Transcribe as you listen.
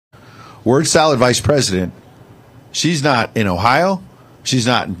word salad vice president. She's not in Ohio. She's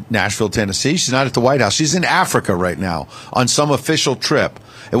not in Nashville, Tennessee. She's not at the White House. She's in Africa right now on some official trip.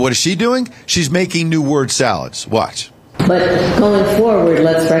 And what is she doing? She's making new word salads. Watch. But going forward,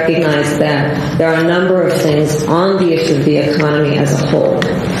 let's recognize that there are a number of things on the issue of the economy as a whole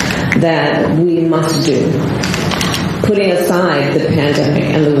that we must do, putting aside the pandemic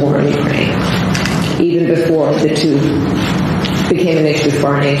and the war in Ukraine, even before the two became an issue for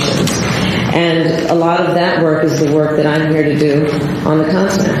our nations. And a lot of that work is the work that I'm here to do on the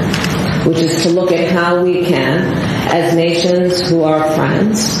continent, which is to look at how we can, as nations who are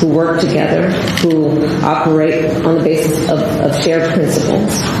friends, who work together, who operate on the basis of shared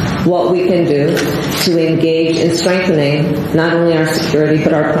principles, what we can do to engage in strengthening not only our security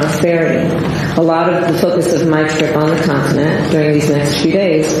but our prosperity. A lot of the focus of my trip on the continent during these next few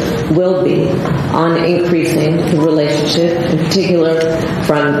days will be on increasing the relationship, in particular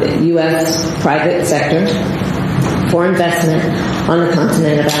from the U.S. private sector, for investment on the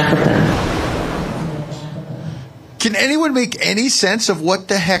continent of Africa. Can anyone make any sense of what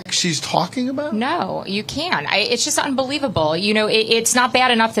the heck she's talking about? No, you can't. It's just unbelievable. You know, it's not bad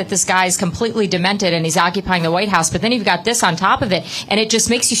enough that this guy is completely demented and he's occupying the White House, but then you've got this on top of it, and it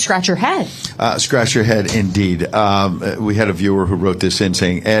just makes you scratch your head. Scratch your head, indeed. We had a viewer who wrote this in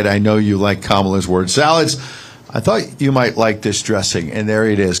saying, Ed, I know you like Kamala's word salads. I thought you might like this dressing. And there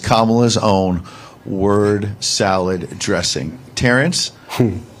it is, Kamala's own word salad dressing. Terrence,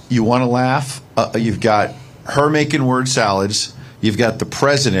 you want to laugh? You've got her making word salads. You've got the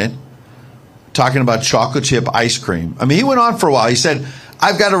president talking about chocolate chip ice cream. I mean, he went on for a while. He said,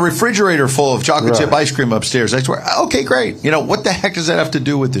 I've got a refrigerator full of chocolate chip ice cream upstairs. I swear, okay, great. You know, what the heck does that have to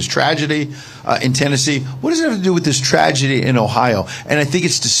do with this tragedy in Tennessee? What does it have to do with this tragedy in Ohio? And I think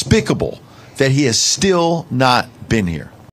it's despicable that he has still not been here.